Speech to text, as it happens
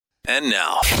And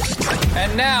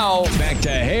now, back to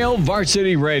Hail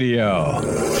Varsity Radio.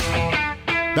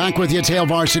 Back with you, it's Hail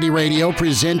Varsity Radio,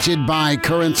 presented by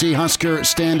Currency. Husker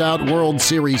standout World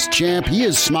Series champ. He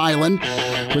is smiling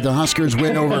with the Huskers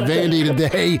win over Vandy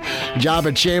today.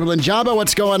 Jabba Chamberlain. Jabba,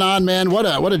 what's going on, man?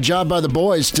 What a job by the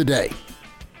boys today.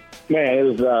 Man, it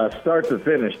was start to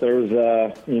finish. There was,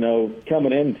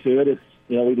 coming into it,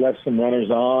 we left some runners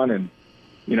on, and,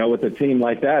 with a team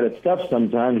like that, it's tough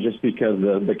sometimes just because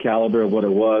of the caliber of what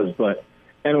it was. But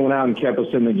everyone went out and kept us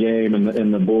in the game,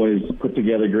 and the boys put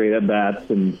together great at-bats.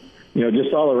 And,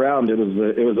 just all around, it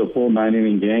was a full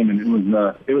 9-inning game, and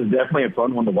it was definitely a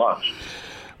fun one to watch.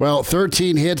 Well,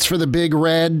 13 hits for the Big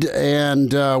Red,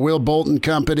 and Will Bolton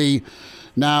Company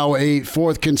now a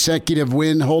fourth consecutive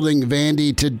win, holding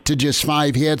Vandy to just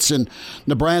 5 hits. And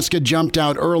Nebraska jumped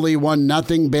out early,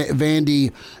 1-0.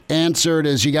 Vandy answered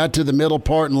as you got to the middle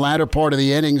part and latter part of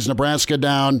the innings. Nebraska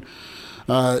down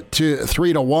to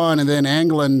 3-1, and then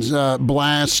Anglin's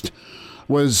blast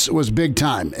was big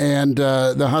time. And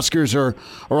the Huskers are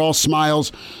all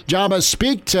smiles. Jabba,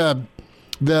 speak to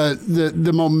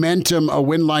the momentum a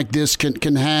win like this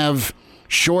can have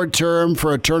short term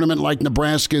for a tournament like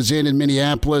Nebraska's in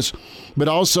Minneapolis, but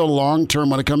also long term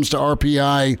when it comes to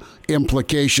RPI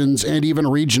implications and even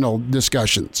regional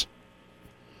discussions.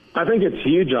 I think it's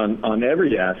huge on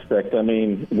every aspect. I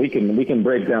mean, we can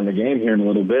break down the game here in a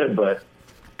little bit, but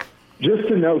just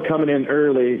to know coming in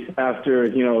early after,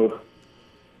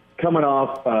 coming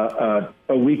off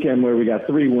a weekend where we got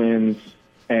 3 wins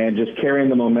and just carrying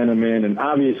the momentum in, and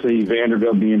obviously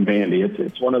Vanderbilt being Vandy,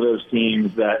 it's one of those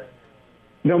teams that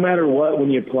no matter what, when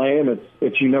you play him, it's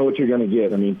what you're going to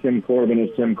get. I mean, Tim Corbin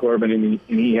is Tim Corbin, and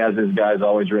he has his guys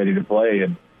always ready to play.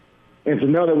 And to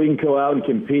know that we can go out and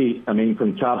compete, I mean,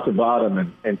 from top to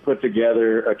bottom and put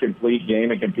together a complete game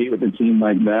and compete with a team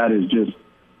like that is just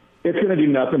 – it's going to do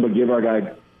nothing but give our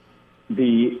guy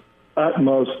the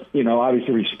utmost,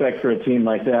 obviously respect for a team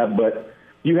like that. But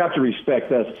you have to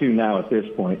respect us, too, now at this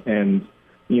point. And,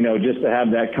 just to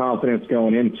have that confidence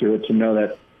going into it, to know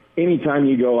that anytime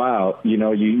you go out,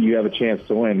 you have a chance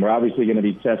to win. We're obviously going to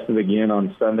be tested again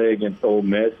on Sunday against Ole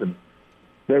Miss, and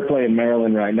they're playing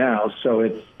Maryland right now. So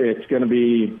it's going to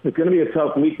be a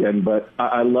tough weekend. But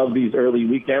I love these early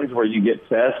weekends where you get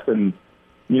tests and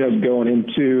going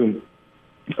into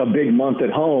a big month at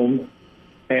home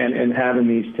and having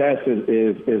these tests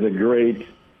is a great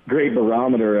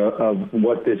barometer of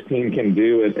what this team can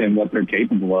do and what they're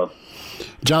capable of.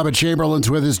 Jabba Chamberlain's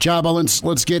with us. Jabba,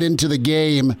 let's get into the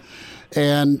game.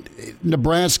 And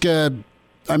Nebraska,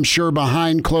 I'm sure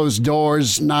behind closed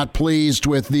doors, not pleased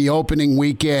with the opening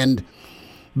weekend.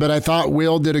 But I thought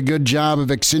Will did a good job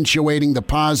of accentuating the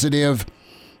positive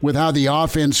with how the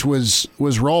offense was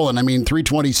rolling. I mean,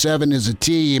 327 as a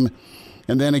team,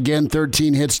 and then again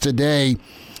 13 hits today.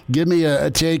 Give me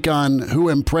a take on who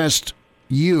impressed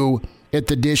you at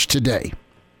the dish today.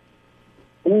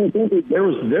 There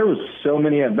was so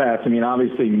many at bats. I mean,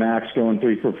 obviously Max going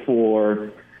 3 for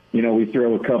 4. We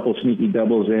throw a couple sneaky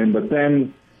doubles in, but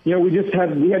then we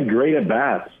had great at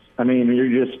bats. I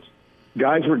mean,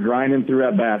 guys were grinding through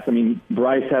at bats. I mean,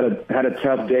 Bryce had a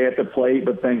tough day at the plate,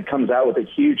 but then comes out with a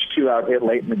huge 2-out hit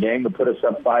late in the game to put us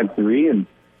up 5-3.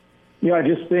 And I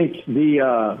just think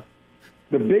the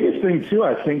biggest thing too,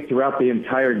 I think throughout the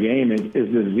entire game is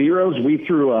the zeros we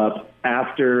threw up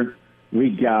after we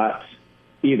got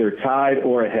either tied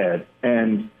or ahead.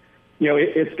 And,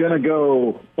 it's going to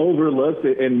go overlooked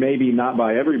and maybe not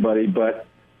by everybody, but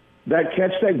that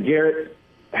catch that Garrett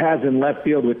has in left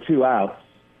field with 2 outs,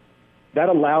 that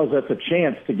allows us a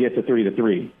chance to get to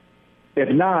 3-3. If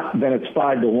not, then it's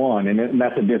 5-1, and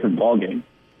that's a different ballgame.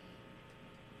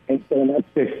 And so in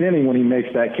that 6th inning, when he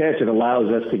makes that catch, it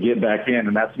allows us to get back in,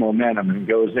 and that's momentum. And he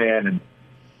goes in, and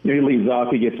he leads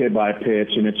off, he gets hit by a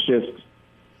pitch, and it's just,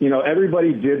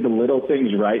 everybody did the little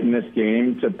things right in this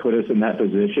game to put us in that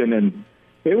position. And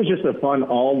it was just a fun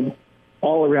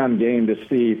all-around game to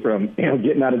see, from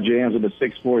getting out of jams with a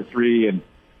 6-4-3 and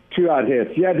 2-out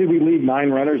hits. Yeah, did we leave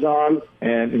 9 runners on?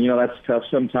 And that's tough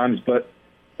sometimes. But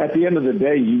at the end of the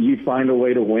day, you find a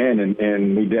way to win,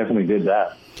 and we definitely did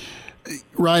that.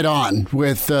 Right on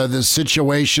with the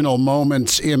situational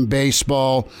moments in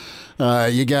baseball.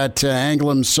 You got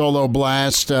Anglin's solo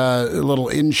blast, a little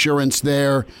insurance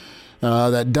there.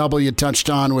 That double you touched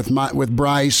on with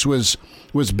Bryce was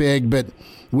big, but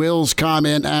Will's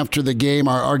comment after the game,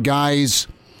 our guys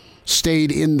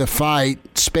stayed in the fight.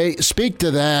 Speak to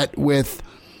that with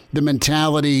the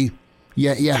mentality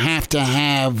you have to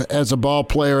have as a ball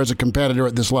player, as a competitor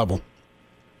at this level.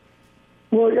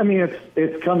 Well, I mean,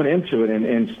 it's coming into it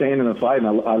and staying in the fight,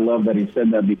 and I love that he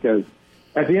said that, because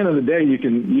at the end of the day, you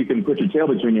can put your tail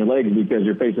between your legs because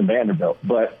you're facing Vanderbilt.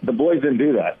 But the boys didn't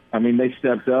do that. I mean, they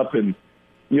stepped up and,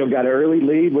 got an early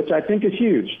lead, which I think is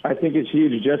huge. I think it's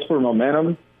huge just for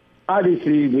momentum.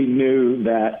 Obviously, we knew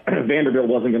that Vanderbilt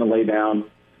wasn't going to lay down.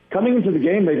 Coming into the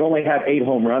game, they've only had 8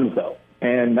 home runs, though.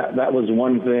 And that was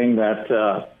one thing that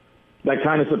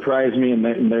kind of surprised me,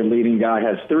 and their leading guy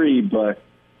has 3. But,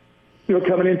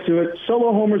 coming into it,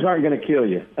 solo homers aren't going to kill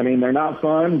you. I mean, they're not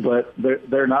fun, but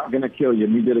they're not going to kill you.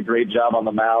 And we did a great job on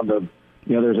the mound of,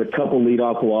 there's a couple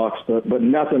leadoff walks, but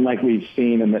nothing like we've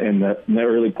seen in the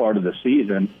early part of the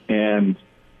season. And,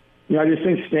 I just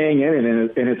think staying in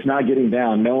it and it's not getting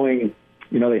down, knowing,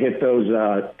 they hit those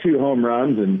 2 home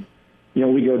runs and,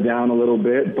 we go down a little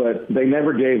bit, but they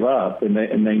never gave up, and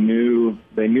they knew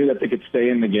that they could stay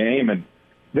in the game, and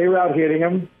they were out hitting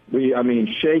them.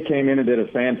 Shea came in and did a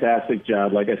fantastic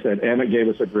job. Like I said, Emmett gave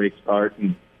us a great start,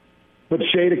 but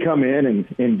Shea to come in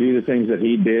and do the things that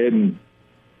he did, and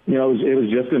it was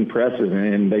just impressive.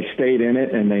 And they stayed in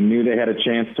it, and they knew they had a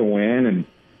chance to win,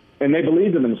 and they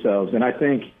believed in themselves. And I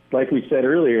think, like we said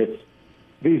earlier,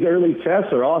 these early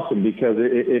tests are awesome because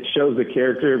it shows the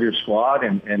character of your squad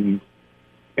and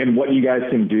what you guys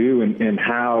can do and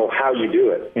how you do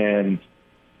it. And,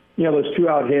 those 2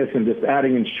 out hits and just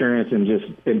adding insurance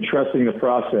and trusting the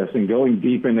process and going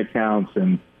deep into counts.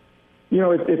 And,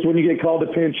 it's when you get called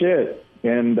to pinch hit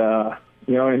and,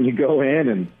 and you go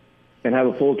in and have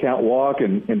a full count walk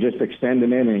and just extend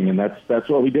an inning. And that's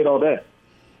what we did all day.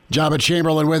 Jabba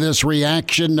Chamberlain with us.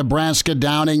 Reaction, Nebraska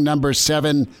downing number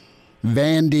 7,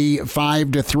 Vandy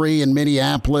 5-3 in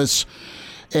Minneapolis.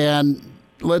 And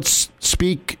let's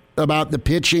speak about the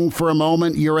pitching for a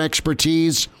moment, your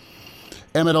expertise.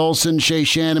 Emmett Olson, Shea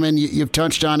Shanneman, you've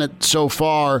touched on it so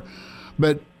far,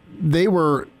 but they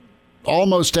were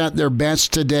almost at their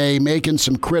best today, making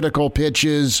some critical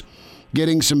pitches,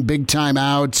 getting some big-time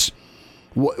outs.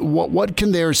 What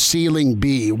can their ceiling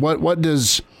be? What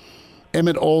does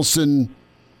Emmett Olson,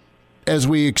 as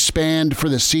we expand for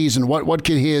the season, what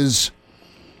could his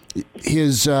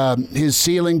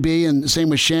ceiling be? And same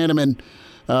with Shanneman.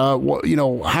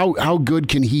 How good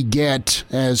can he get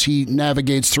as he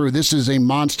navigates through? This is a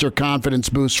monster confidence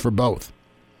boost for both.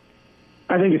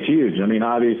 I think it's huge. I mean,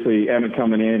 obviously, Emmett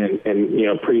coming in and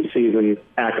preseason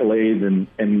accolades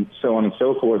and so on and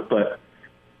so forth. But,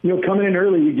 coming in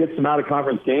early, you get some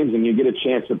out-of-conference games and you get a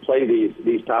chance to play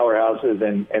these powerhouses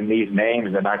and these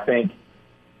names. And I think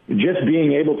just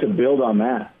being able to build on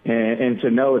that and to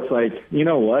know it's like,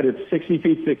 it's 60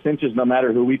 feet 6 inches no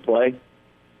matter who we play.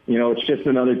 It's just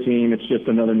another team. It's just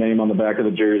another name on the back of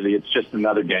the jersey. It's just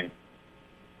another game.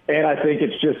 And I think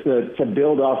it's just to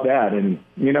build off that and,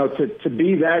 to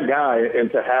be that guy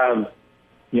and to have,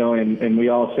 and we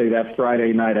all say that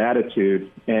Friday night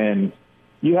attitude. And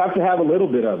you have to have a little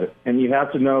bit of it. And you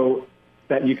have to know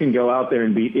that you can go out there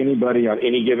and beat anybody on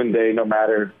any given day, no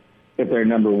matter if they're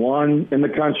number 1 in the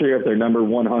country or if they're number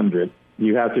 100.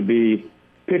 You have to be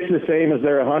pitched the same as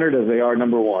they're 100 as they are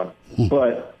number 1.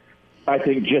 But I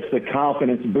think just the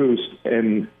confidence boost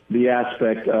and the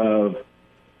aspect of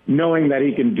knowing that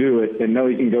he can do it and know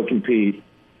he can go compete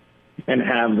and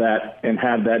have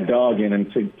that dog in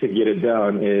him to get it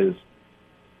done is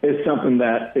something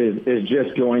that is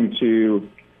just going to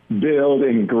build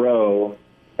and grow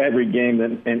every game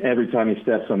and every time he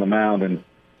steps on the mound. And,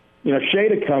 Shea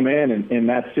to come in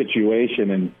that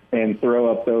situation and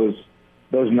throw up those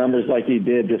numbers like he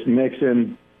did, just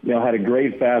mixing, had a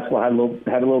great fastball,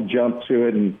 had a little jump to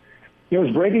it. And, his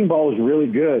breaking ball was really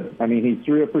good. I mean, he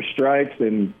threw it for strikes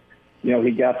and,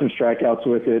 he got some strikeouts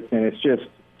with it. And it's just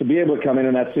to be able to come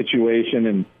in that situation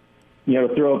and,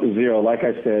 throw up a 0. Like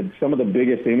I said, some of the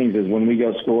biggest innings is when we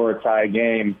go score or tie a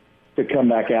game to come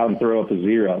back out and throw up a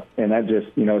 0. And that just,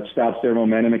 it stops their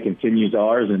momentum. It continues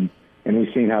ours. And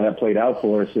we've seen how that played out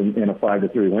for us in a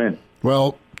 5-3 win.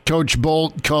 Well, Coach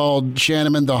Bolt called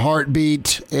Shanneman the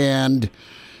heartbeat and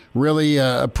really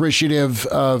appreciative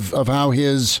of how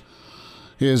his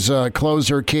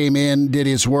closer came in, did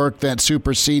his work, that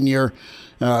super senior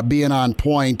being on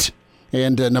point.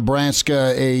 And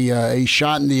Nebraska, a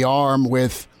shot in the arm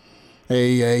with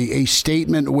a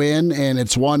statement win, and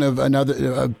it's one of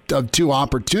another of 2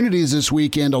 opportunities this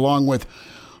weekend, along with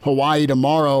Hawaii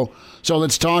tomorrow. So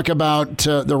let's talk about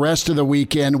the rest of the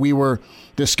weekend. We were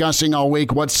discussing all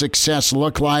week what success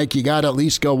looked like. You got to at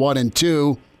least go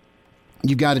 1-2.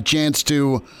 You've got a chance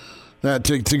to go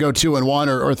 2-1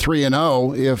 or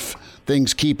 3-0 if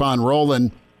things keep on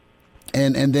rolling.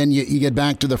 And then you get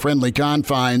back to the friendly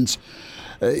confines.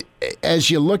 As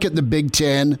you look at the Big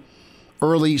Ten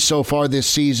early so far this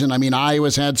season, I mean,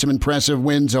 Iowa's had some impressive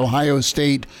wins. Ohio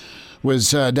State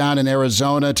was down in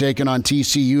Arizona taking on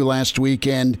TCU last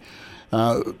weekend.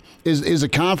 Is the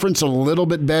conference a little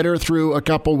bit better through a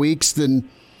couple weeks than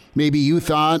maybe you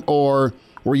thought, or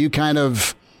were you kind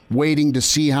of waiting to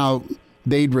see how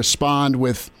they'd respond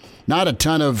with not a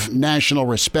ton of national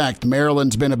respect?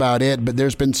 Maryland's been about it, but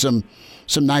there's been some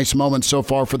nice moments so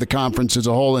far for the conference as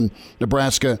a whole, and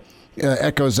Nebraska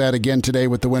echoes that again today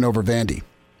with the win over Vandy.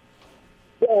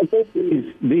 Yeah, I think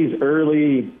these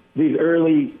early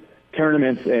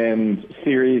tournaments and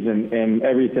series and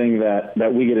everything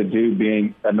that we get to do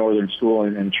being a northern school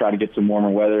and try to get some warmer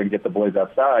weather and get the boys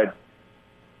outside.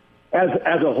 As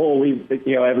a whole,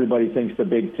 everybody thinks the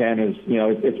Big Ten is,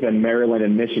 it's been Maryland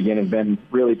and Michigan have been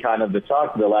really kind of the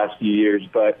talk of the last few years.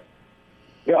 But,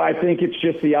 I think it's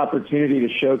just the opportunity to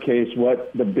showcase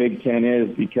what the Big Ten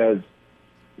is, because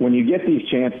when you get these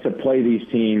chances to play these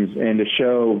teams and to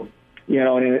show,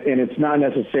 and it's not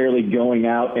necessarily going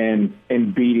out and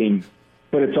beating,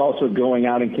 but it's also going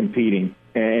out and competing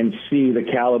and see the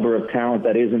caliber of talent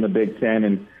that is in the Big Ten.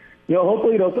 And,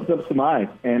 hopefully it opens up some eyes.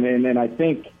 And I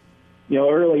think,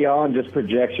 early on, just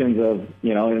projections of,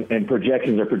 and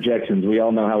projections are projections. We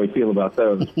all know how we feel about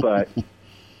those. But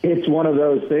it's one of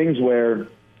those things where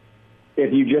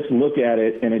if you just look at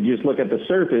it and you just look at the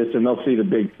surface and they'll see the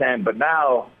Big Ten. But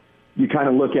now you kind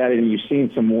of look at it and you've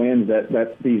seen some wins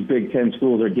that these Big Ten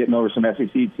schools are getting over some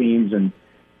SEC teams and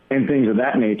things of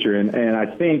that nature. And I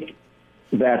think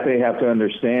that they have to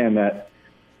understand that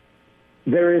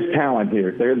there is talent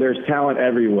here. There's talent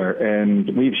everywhere,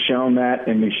 and we've shown that,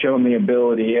 and we've shown the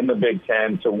ability in the Big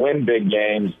Ten to win big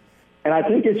games. And I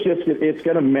think it's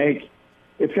going to make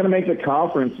the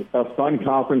conference a fun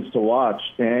conference to watch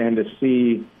and to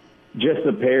see just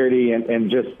the parity and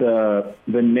just the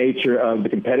nature of the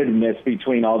competitiveness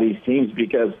between all these teams,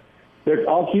 because they're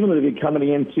all cumulatively coming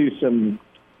into some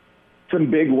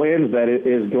big wins that it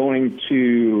is going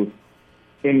to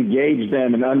engage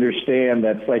them and understand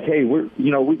that's like, hey, we're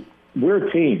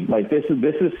a team. Like this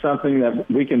is something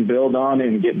that we can build on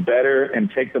and get better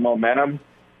and take the momentum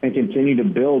and continue to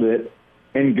build it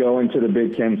and go into the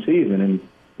Big Ten season. And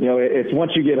it's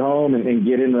once you get home and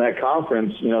get into that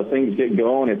conference, things get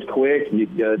going. It's quick. You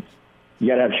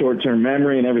got to have short-term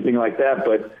memory and everything like that.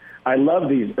 But I love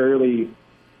these early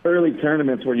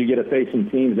tournaments where you get to face some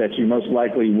teams that you most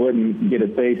likely wouldn't get to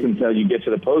face until you get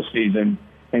to the postseason,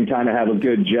 and kind of have a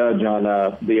good judge on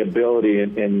the ability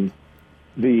and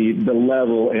the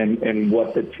level and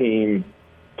what the team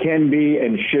can be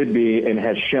and should be and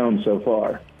has shown so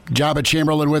far. Jabba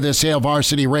Chamberlain with us, Hail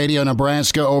Varsity Radio.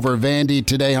 Nebraska over Vandy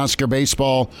today. Husker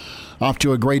baseball off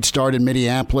to a great start in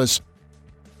Minneapolis.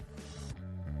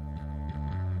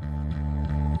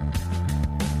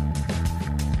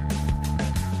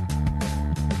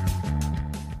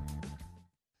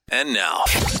 And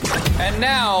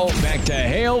now, back to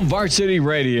Hail Varsity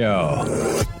Radio.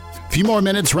 A few more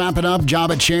minutes, wrap it up.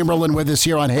 Jabba Chamberlain with us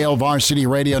here on Hail Varsity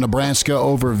Radio. Nebraska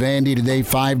over Vandy today,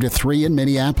 5-3 in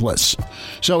Minneapolis.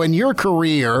 So in your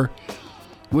career,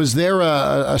 was there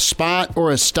a spot or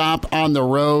a stop on the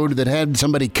road that had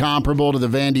somebody comparable to the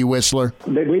Vandy Whistler?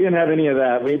 We didn't have any of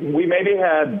that. We maybe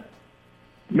had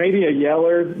a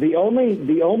Yeller. The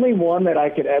only one that I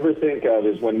could ever think of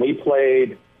is when we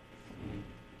played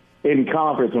in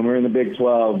conference when we were in the Big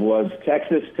 12 was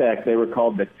Texas Tech. They were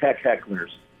called the Tech Hecklers,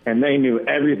 and they knew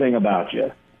everything about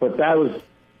you. But that was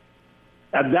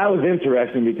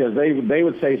interesting because they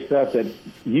would say stuff that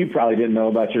you probably didn't know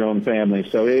about your own family.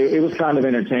 So it was kind of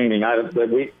entertaining.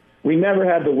 We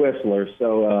never had the Whistler,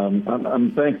 so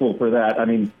I'm thankful for that. I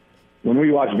mean, when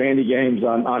we watch Vandy games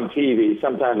on TV,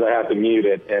 sometimes I have to mute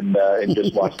it and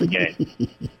just watch the game.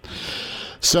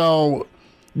 So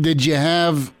did you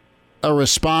have a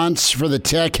response for the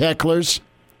Tech Hecklers?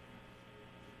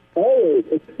 Oh,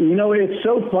 it's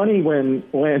so funny when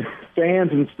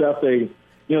fans and stuff, they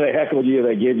heckle you,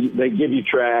 they give you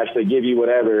trash, they give you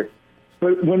whatever.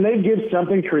 But when they give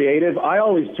something creative, I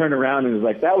always turn around and is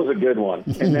like, that was a good one.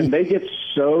 And then they get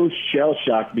so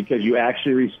shell-shocked because you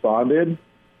actually responded.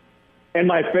 And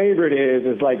my favorite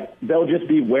is like they'll just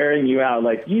be wearing you out,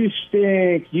 like, you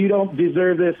stink, you don't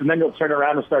deserve this, and then you'll turn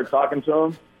around and start talking to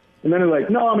them. And then they're like,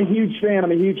 no, I'm a huge fan.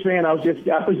 I was just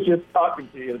talking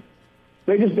to you.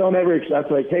 They just don't ever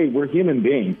accept, like, hey, we're human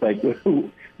beings. Like,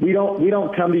 we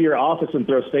don't come to your office and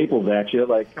throw staples at you.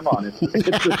 Like, come on, it's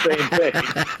the same thing.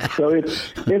 So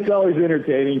it's always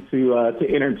entertaining to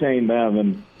entertain them,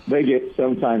 and they get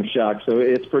sometimes shocked. So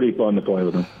it's pretty fun to play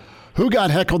with them. Who got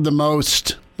heckled the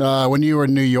most when you were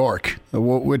in New York?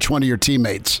 Which one of your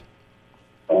teammates?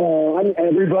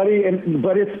 Everybody,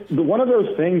 but it's one of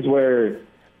those things where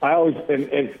I always, and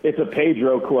it's a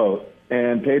Pedro quote.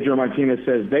 and Pedro Martinez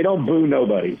says, they don't boo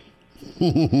nobodies. So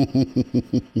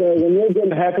when you're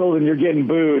getting heckled and you're getting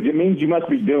booed, it means you must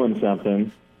be doing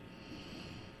something.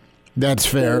 That's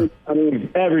fair. I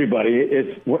mean, everybody.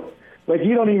 It's like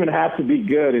you don't even have to be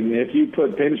good. And if you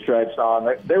put pinstripes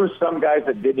on, there were some guys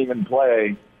that didn't even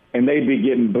play, and they'd be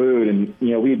getting booed. And,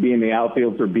 we'd be in the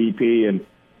outfield for BP, and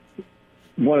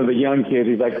one of the young kids,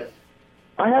 he's like,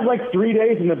 I had like 3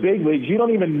 days in the big leagues. You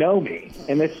don't even know me.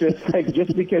 And it's just like,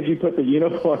 just because you put the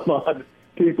uniform on,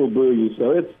 people boo you.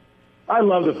 So I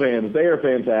love the fans. They are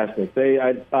fantastic.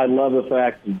 I love the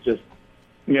fact that just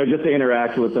to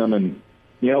interact with them. And,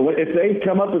 if they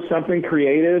come up with something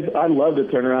creative, I love to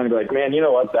turn around and be like, man, you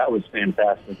know what? That was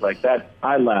fantastic. Like that,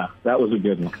 I laughed. That was a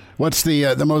good one. What's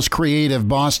the most creative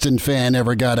Boston fan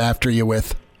ever got after you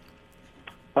with?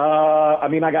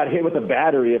 I got hit with a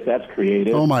battery, if that's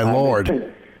creative. Oh, my Lord.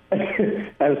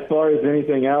 As far as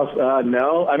anything else,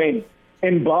 no. I mean,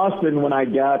 in Boston, when I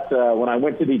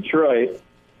went to Detroit,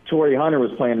 Torrey Hunter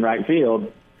was playing right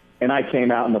field, and I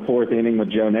came out in the fourth inning with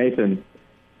Joe Nathan,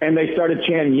 and they started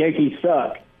chanting, Yankees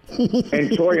suck.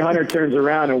 And Torrey Hunter turns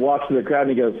around and walks to the crowd,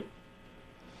 and he goes,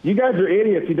 you guys are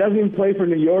idiots. He doesn't even play for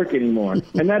New York anymore.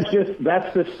 And that's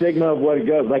the stigma of what it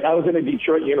goes. Like, I was in a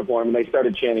Detroit uniform, and they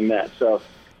started chanting that. So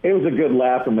it was a good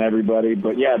laugh from everybody.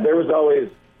 But, yeah, there was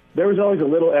always a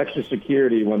little extra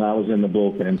security when I was in the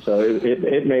bullpen. So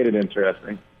it made it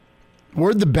interesting.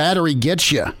 Where'd the battery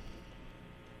get you?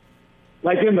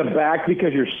 Like in the back,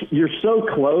 because you're so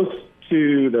close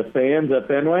to the fans at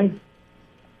Fenway.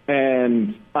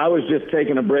 And I was just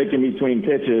taking a break in between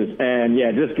pitches, and, yeah,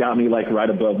 it just got me, like, right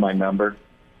above my number.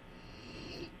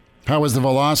 How was the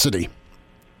velocity?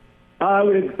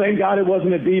 Thank God it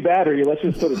wasn't a D battery. Let's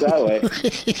just put it that way.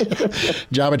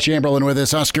 Jabba Chamberlain with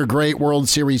us, Husker great, World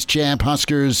Series champ.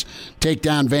 Huskers take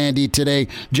down Vandy today.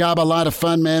 Jabba, a lot of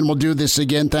fun, man. We'll do this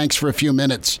again. Thanks for a few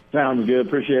minutes. Sounds good.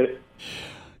 Appreciate it.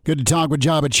 Good to talk with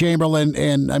Jabba Chamberlain.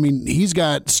 And, I mean, he's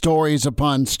got stories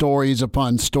upon stories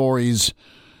upon stories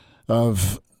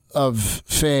of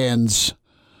fans.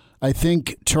 I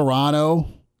think Toronto,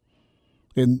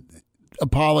 and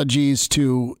apologies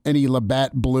to any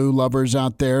Labatt Blue lovers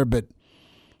out there, but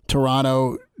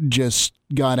Toronto just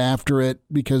got after it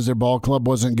because their ball club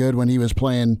wasn't good when he was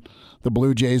playing the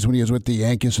Blue Jays when he was with the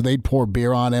Yankees, so they'd pour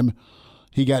beer on him.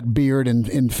 He got beered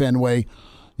in Fenway.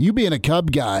 You being a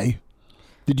Cub guy,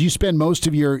 did you spend most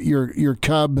of your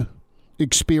Cub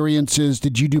experiences,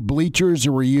 did you do bleachers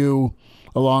or were you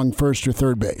along first or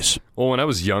third base? Well, when I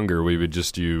was younger, we would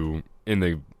just do in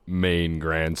the main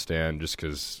grandstand just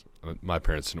because my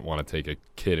parents didn't want to take a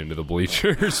kid into the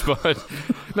bleachers. But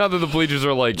not that the bleachers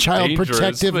are like Child dangerous,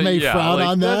 Protective may frown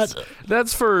on that.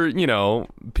 That's for,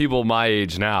 people my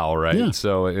age now, right? Yeah.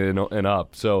 So and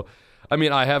up. So, I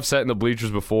mean, I have sat in the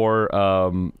bleachers before.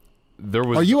 There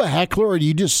was. Are you a heckler or do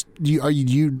you just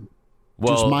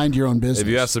mind your own business? If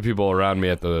you ask the people around me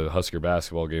at the Husker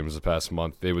basketball games the past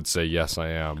month, they would say, yes, I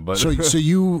am. But So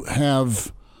you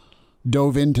have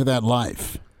dove into that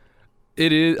life.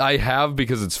 It is. I have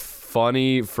because it's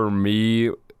funny for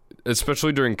me,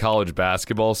 especially during college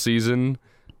basketball season,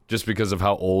 just because of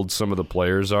how old some of the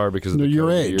players are because of the your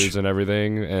COVID age years and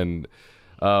everything. And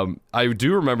I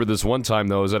do remember this one time,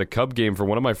 though. I was at a Cub game for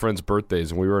one of my friend's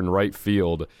birthdays, and we were in right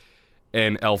field.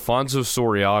 And Alfonso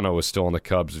Soriano was still on the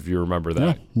Cubs, if you remember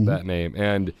that that name.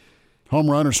 And home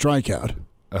run or strikeout?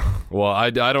 Well, I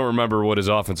don't remember what his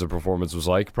offensive performance was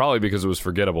like, probably because it was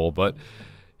forgettable. But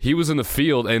he was in the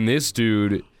field, and this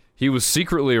dude, he was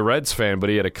secretly a Reds fan, but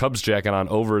he had a Cubs jacket on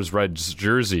over his Reds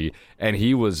jersey, and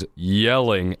he was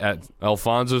yelling at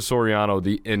Alfonso Soriano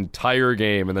the entire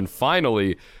game. And then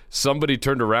finally, somebody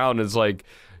turned around and is like,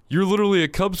 you're literally a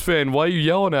Cubs fan. Why are you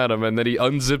yelling at him? And then he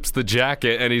unzips the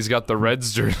jacket, and he's got the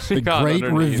Reds jersey the on great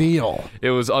underneath. Reveal.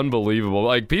 It was unbelievable.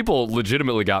 Like, people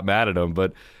legitimately got mad at him,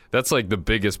 but that's like the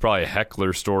biggest probably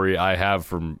heckler story I have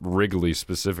from Wrigley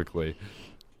specifically.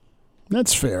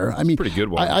 That's fair. I mean, pretty good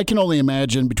one. I can only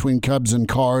imagine between Cubs and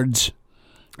Cards,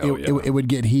 it would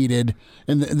get heated.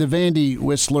 And the Vandy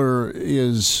Whistler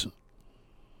is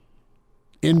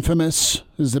infamous,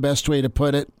 is the best way to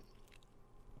put it.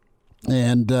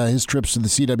 And his trips to the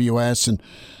CWS, and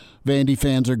Vandy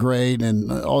fans are great,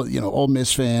 and Ole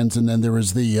Miss fans. And then there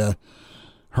was the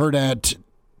Hurdat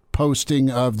posting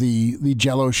of the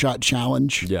Jello shot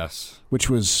challenge, yes, which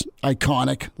was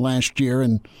iconic last year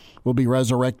and will be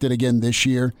resurrected again this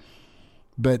year.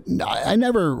 But I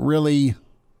never really,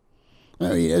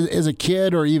 as a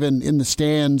kid or even in the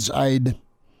stands, I'd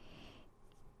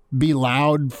be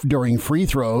loud during free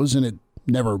throws, and it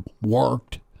never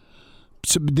worked.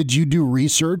 So did you do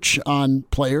research on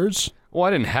players? Well,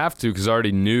 I didn't have to because I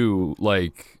already knew,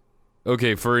 like,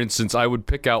 okay, for instance, I would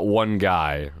pick out one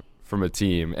guy from a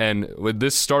team, and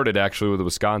this started actually with the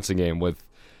Wisconsin game with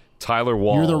Tyler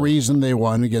Wall. You're the reason they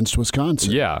won against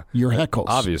Wisconsin. Yeah. Your heckles.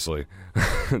 Obviously.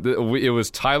 It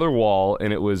was Tyler Wall,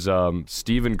 and it was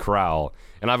Steven Crowell.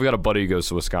 And I've got a buddy who goes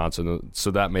to Wisconsin,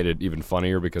 so that made it even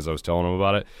funnier because I was telling him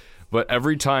about it. But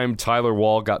every time Tyler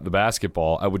Wall got the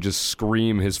basketball, I would just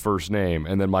scream his first name.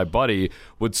 And then my buddy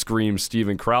would scream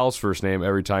Steven Crowell's first name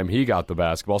every time he got the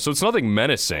basketball. So it's nothing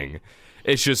menacing.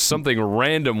 It's just something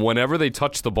random. Whenever they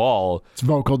touch the ball, it's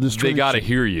vocal distraction. They got to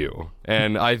hear you.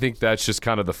 And I think that's just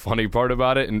kind of the funny part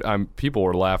about it. And people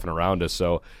were laughing around us,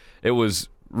 so it was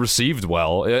received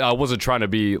well. I wasn't trying to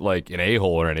be like an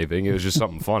a-hole or anything. It was just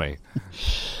something funny.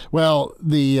 Well,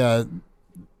 the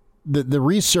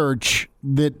research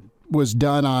that was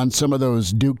done on some of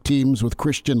those Duke teams with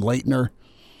Christian Laettner,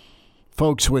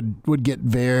 folks would get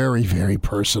very, very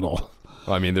personal.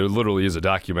 I mean, there literally is a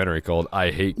documentary called "I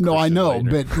Hate." No, Christian I know,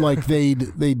 Laettner. but like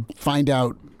they'd find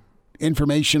out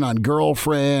information on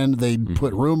girlfriend. They'd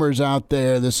put rumors out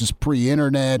there. This is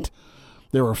pre-internet.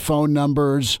 There were phone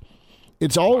numbers.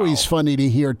 It's always funny to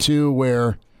hear too,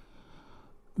 where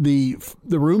the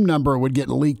room number would get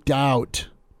leaked out,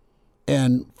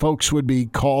 and folks would be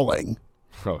calling.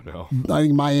 Oh, no. I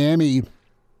think Miami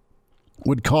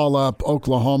would call up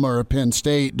Oklahoma or Penn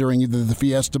State during either the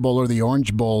Fiesta Bowl or the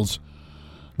Orange Bowls.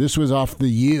 This was off the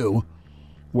U,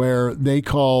 where they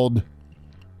called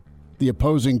the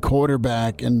opposing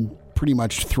quarterback and pretty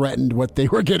much threatened what they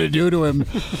were going to do to him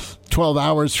 12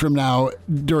 hours from now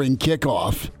during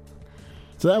kickoff.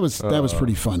 So that was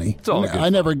pretty funny. It's all good I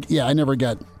never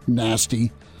got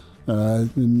nasty.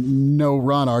 No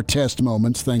Ron Artest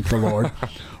moments, thank the Lord.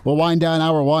 We'll wind down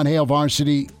hour one. Hail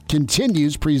Varsity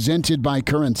continues, presented by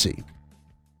Currency.